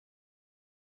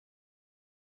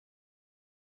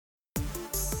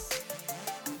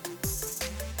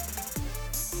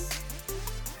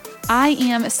I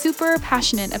am super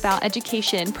passionate about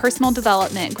education, personal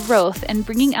development, growth, and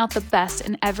bringing out the best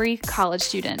in every college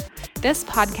student. This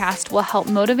podcast will help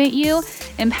motivate you,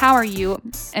 empower you,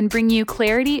 and bring you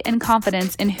clarity and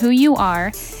confidence in who you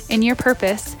are, in your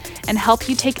purpose, and help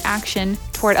you take action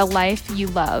toward a life you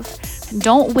love.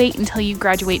 Don't wait until you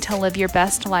graduate to live your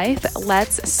best life.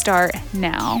 Let's start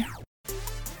now.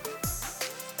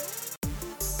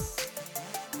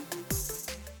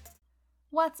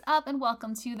 What's up and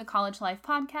welcome to the College Life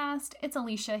Podcast. It's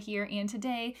Alicia here, and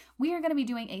today we are going to be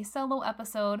doing a solo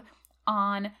episode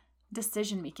on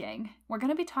decision making. We're going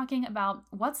to be talking about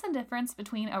what's the difference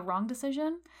between a wrong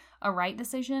decision, a right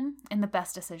decision, and the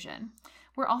best decision.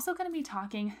 We're also going to be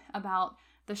talking about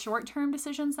the short-term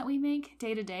decisions that we make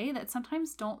day to day that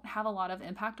sometimes don't have a lot of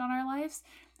impact on our lives.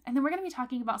 And then we're going to be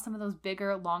talking about some of those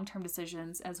bigger long-term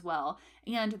decisions as well,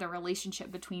 and the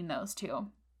relationship between those two.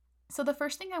 So the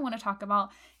first thing I want to talk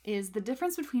about is the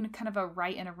difference between kind of a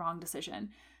right and a wrong decision.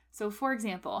 So for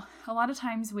example, a lot of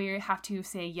times we have to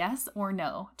say yes or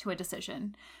no to a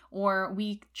decision, or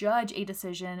we judge a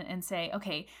decision and say,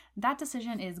 okay, that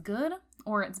decision is good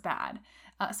or it's bad.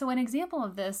 So an example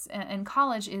of this in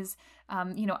college is,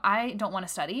 I don't want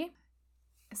to study.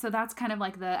 So that's kind of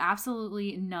like the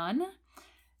absolutely none,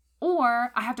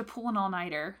 or I have to pull an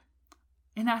all-nighter.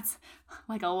 And that's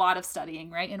like a lot of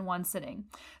studying, right, in one sitting.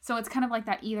 So it's kind of like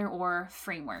that either or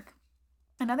framework.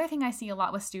 Another thing I see a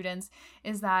lot with students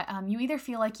is that you either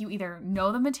feel like you either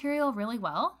know the material really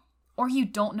well or you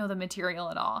don't know the material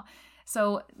at all.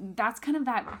 So that's kind of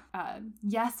that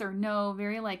yes or no,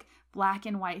 very like black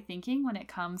and white thinking when it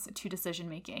comes to decision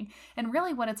making. And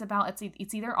really what it's about,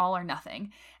 it's either all or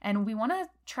nothing. And we want to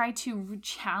try to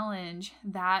challenge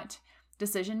that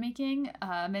decision making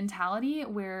mentality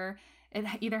where it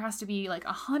either has to be like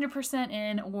 100%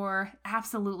 in or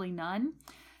absolutely none.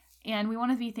 And we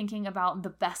want to be thinking about the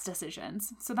best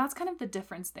decisions. So that's kind of the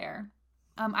difference there.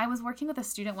 I was working with a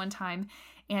student one time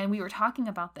and we were talking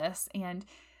about this, and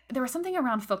there was something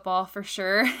around football for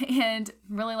sure, and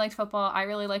really liked football. I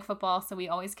really like football, so we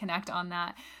always connect on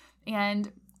that. And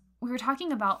we were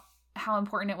talking about how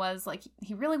important it was. Like,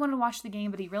 he really wanted to watch the game,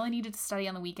 but he really needed to study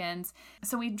on the weekends.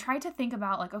 So we tried to think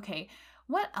about like, okay,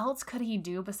 what else could he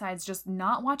do besides just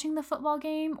not watching the football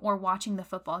game or watching the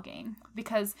football game?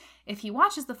 Because if he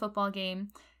watches the football game,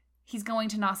 he's going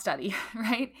to not study,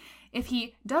 right? If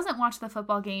he doesn't watch the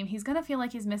football game, he's going to feel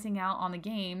like he's missing out on the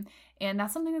game. And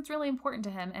that's something that's really important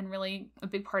to him and really a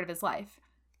big part of his life.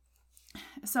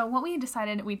 So what we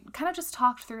decided, we kind of just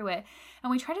talked through it,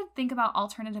 and we tried to think about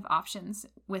alternative options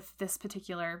with this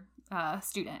particular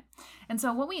student. And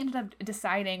so what we ended up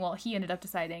deciding, he ended up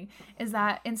deciding, is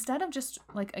that instead of just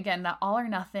like, again, that all or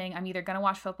nothing, I'm either going to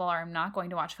watch football or I'm not going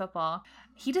to watch football,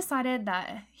 he decided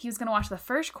that he was going to watch the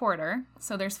first quarter.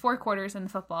 So there's 4 quarters in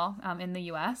football in the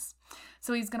US.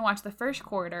 So he's going to watch the first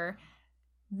quarter.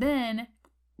 Then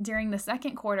during the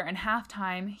second quarter and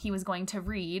halftime, he was going to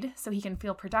read so he can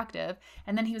feel productive.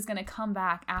 And then he was going to come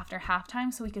back after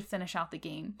halftime so he could finish out the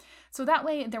game. So that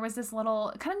way there was this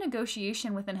little kind of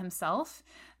negotiation within himself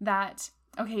that,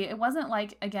 okay, it wasn't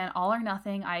like, again, all or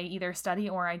nothing. I either study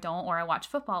or I don't, or I watch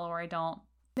football or I don't.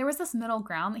 There was this middle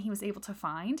ground that he was able to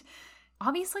find.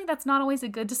 Obviously, that's not always a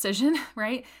good decision,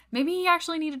 right? Maybe he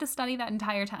actually needed to study that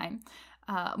entire time.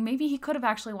 Maybe he could have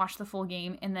actually watched the full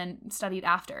game and then studied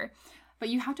after. But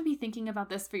you have to be thinking about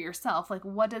this for yourself. Like,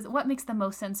 what makes the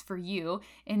most sense for you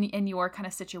in your kind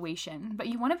of situation? But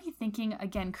you want to be thinking,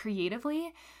 again,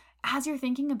 creatively as you're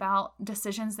thinking about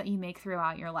decisions that you make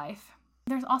throughout your life.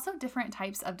 There's also different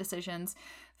types of decisions.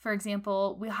 For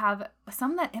example, we have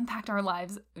some that impact our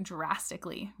lives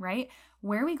drastically, right?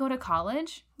 Where we go to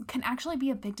college can actually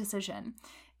be a big decision.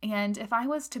 And if I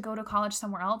was to go to college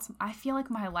somewhere else, I feel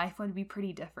like my life would be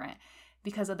pretty different,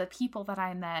 because of the people that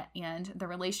I met and the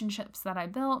relationships that I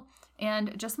built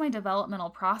and just my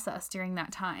developmental process during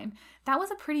that time. That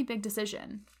was a pretty big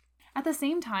decision. At the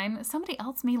same time, somebody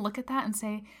else may look at that and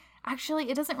say, actually,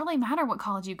 it doesn't really matter what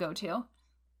college you go to.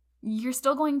 You're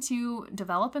still going to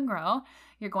develop and grow.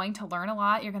 You're going to learn a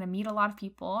lot. You're going to meet a lot of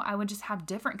people. I would just have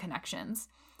different connections,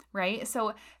 right?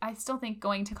 So I still think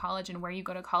going to college and where you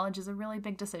go to college is a really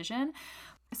big decision.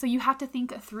 So you have to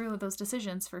think through those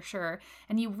decisions for sure.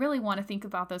 And you really want to think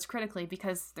about those critically,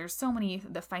 because there's so many,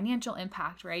 the financial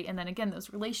impact, right? And then again,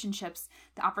 those relationships,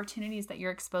 the opportunities that you're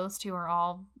exposed to are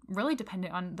all really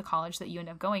dependent on the college that you end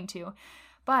up going to.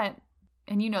 But,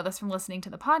 and you know this from listening to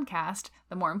the podcast,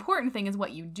 the more important thing is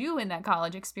what you do in that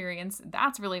college experience.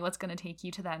 That's really what's going to take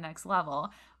you to that next level.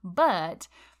 But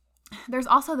there's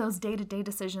also those day-to-day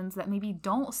decisions that maybe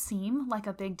don't seem like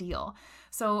a big deal.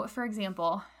 So for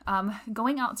example,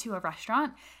 going out to a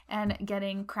restaurant and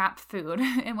getting crap food.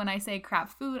 And when I say crap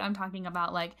food, I'm talking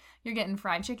about like you're getting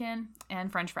fried chicken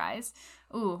and French fries.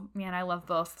 Ooh, man, I love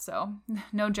both, so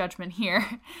no judgment here.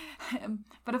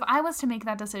 But if I was to make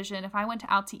that decision, if I went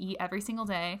out to eat every single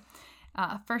day,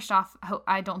 first off,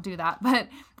 I don't do that. But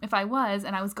if I was,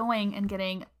 and I was going and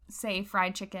getting, say,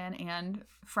 fried chicken and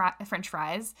French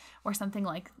fries or something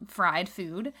like fried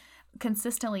food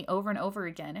consistently over and over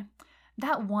again,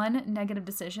 that one negative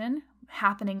decision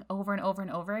happening over and over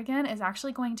and over again is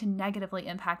actually going to negatively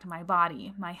impact my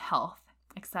body, my health,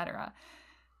 etc.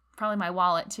 Probably my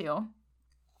wallet too.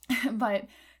 But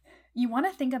you want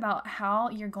to think about how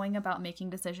you're going about making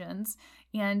decisions.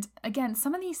 And again,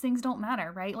 some of these things don't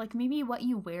matter, right? Like maybe what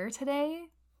you wear today,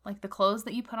 like the clothes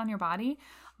that you put on your body,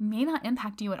 may not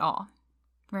impact you at all,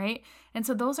 right? And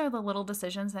so those are the little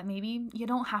decisions that maybe you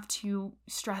don't have to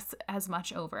stress as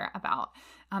much over about.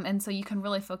 And so you can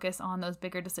really focus on those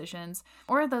bigger decisions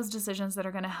or those decisions that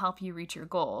are going to help you reach your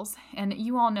goals. And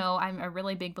you all know I'm a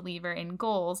really big believer in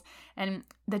goals, and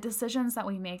the decisions that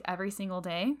we make every single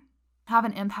day have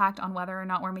an impact on whether or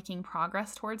not we're making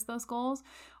progress towards those goals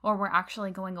or we're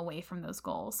actually going away from those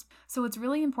goals. So it's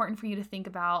really important for you to think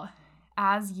about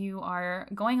as you are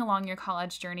going along your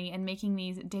college journey and making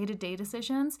these day-to-day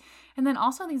decisions, and then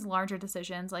also these larger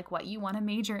decisions like what you want to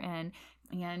major in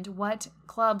and what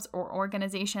clubs or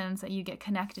organizations that you get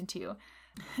connected to.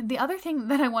 The other thing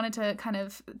that I wanted to kind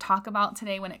of talk about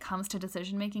today when it comes to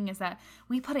decision making is that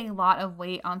we put a lot of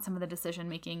weight on some of the decision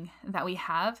making that we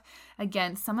have.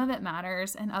 Again, some of it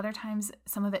matters and other times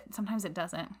sometimes it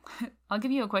doesn't. I'll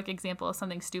give you a quick example of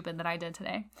something stupid that I did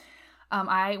today.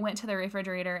 I went to the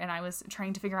refrigerator and I was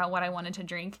trying to figure out what I wanted to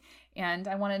drink, and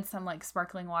I wanted some like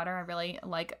sparkling water. I really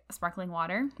like sparkling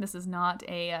water. This is not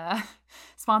a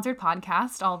sponsored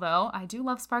podcast, although I do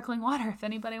love sparkling water if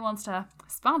anybody wants to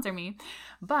sponsor me.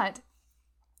 But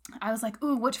I was like,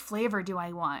 ooh, which flavor do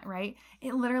I want, right?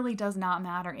 It literally does not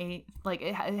matter. It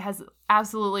has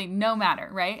absolutely no matter,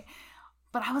 right?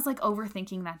 But I was like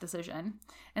overthinking that decision.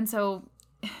 And so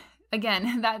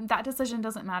again, that decision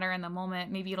doesn't matter in the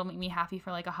moment. Maybe it'll make me happy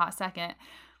for like a hot second.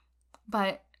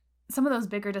 But some of those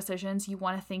bigger decisions you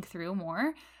want to think through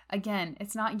more. Again,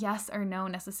 it's not yes or no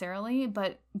necessarily,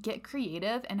 but get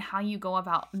creative in how you go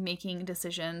about making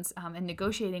decisions and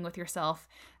negotiating with yourself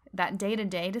that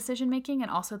day-to-day decision making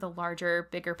and also the larger,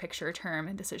 bigger picture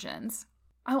term decisions.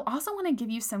 I also want to give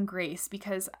you some grace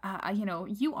because,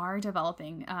 you are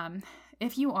developing.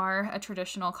 If you are a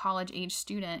traditional college age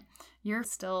student, you're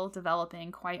still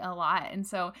developing quite a lot. And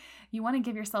so you want to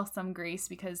give yourself some grace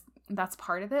because that's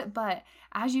part of it. But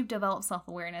as you develop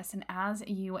self-awareness and as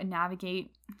you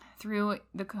navigate through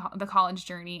the college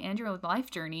journey and your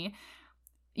life journey,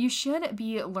 you should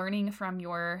be learning from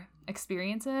your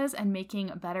experiences and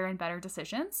making better and better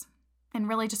decisions. And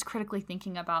really just critically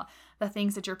thinking about the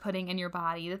things that you're putting in your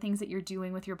body, the things that you're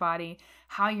doing with your body,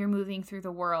 how you're moving through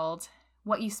the world,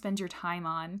 what you spend your time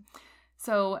on.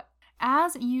 So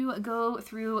as you go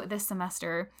through this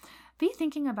semester, be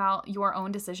thinking about your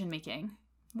own decision making.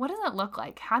 What does it look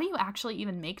like? How do you actually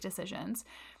even make decisions?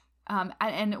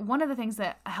 And one of the things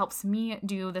that helps me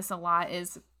do this a lot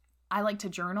is I like to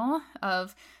journal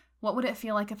of what would it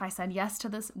feel like if I said yes to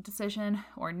this decision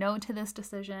or no to this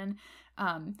decision?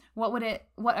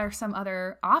 What are some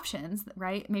other options,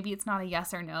 right? Maybe it's not a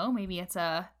yes or no. Maybe it's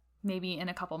maybe in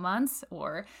a couple months,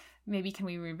 or maybe can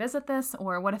we revisit this?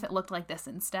 Or what if it looked like this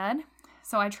instead?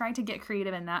 So I try to get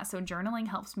creative in that. So journaling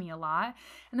helps me a lot.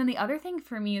 And then the other thing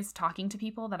for me is talking to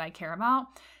people that I care about.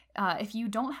 If you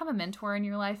don't have a mentor in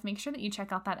your life, make sure that you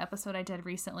check out that episode I did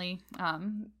recently.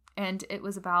 And it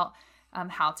was about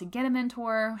how to get a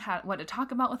mentor, what to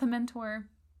talk about with a mentor.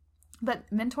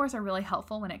 But mentors are really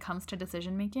helpful when it comes to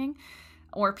decision making,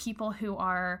 or people who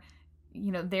are,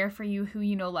 there for you, who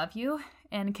love you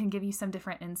and can give you some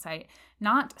different insight.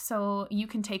 Not so you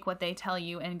can take what they tell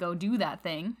you and go do that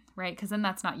thing, right? Because then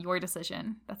that's not your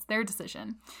decision. That's their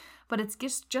decision. But it's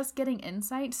just getting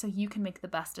insight so you can make the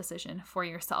best decision for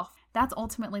yourself. That's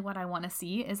ultimately what I want to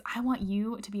see, is I want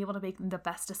you to be able to make the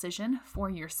best decision for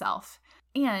yourself.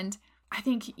 And I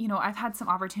think, I've had some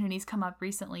opportunities come up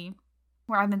recently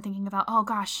where I've been thinking about, oh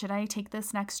gosh, should I take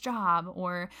this next job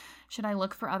or should I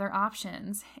look for other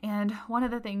options? And one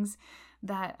of the things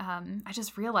that I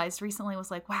just realized recently was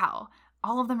like, wow,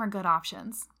 all of them are good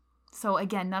options. So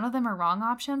again, none of them are wrong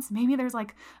options. Maybe there's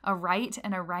like a right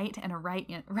and a right and a right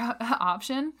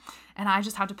option, and I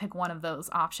just have to pick one of those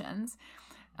options.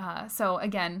 So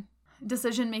again,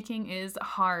 decision making is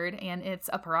hard and it's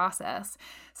a process.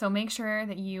 So make sure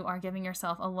that you are giving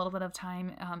yourself a little bit of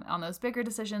time on those bigger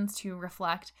decisions to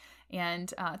reflect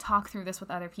and talk through this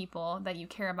with other people that you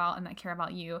care about and that care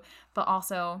about you. But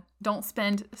also don't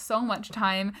spend so much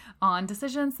time on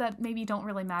decisions that maybe don't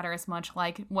really matter as much,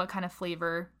 like what kind of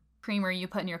flavor creamer you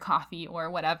put in your coffee or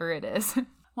whatever it is.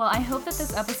 Well, I hope that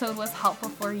this episode was helpful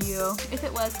for you. If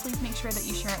it was, please make sure that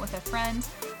you share it with a friend,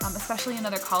 especially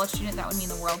another college student. That would mean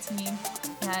the world to me.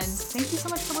 And thank you so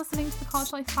much for listening to the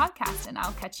College Life Podcast, and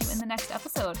I'll catch you in the next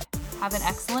episode. Have an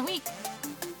excellent week.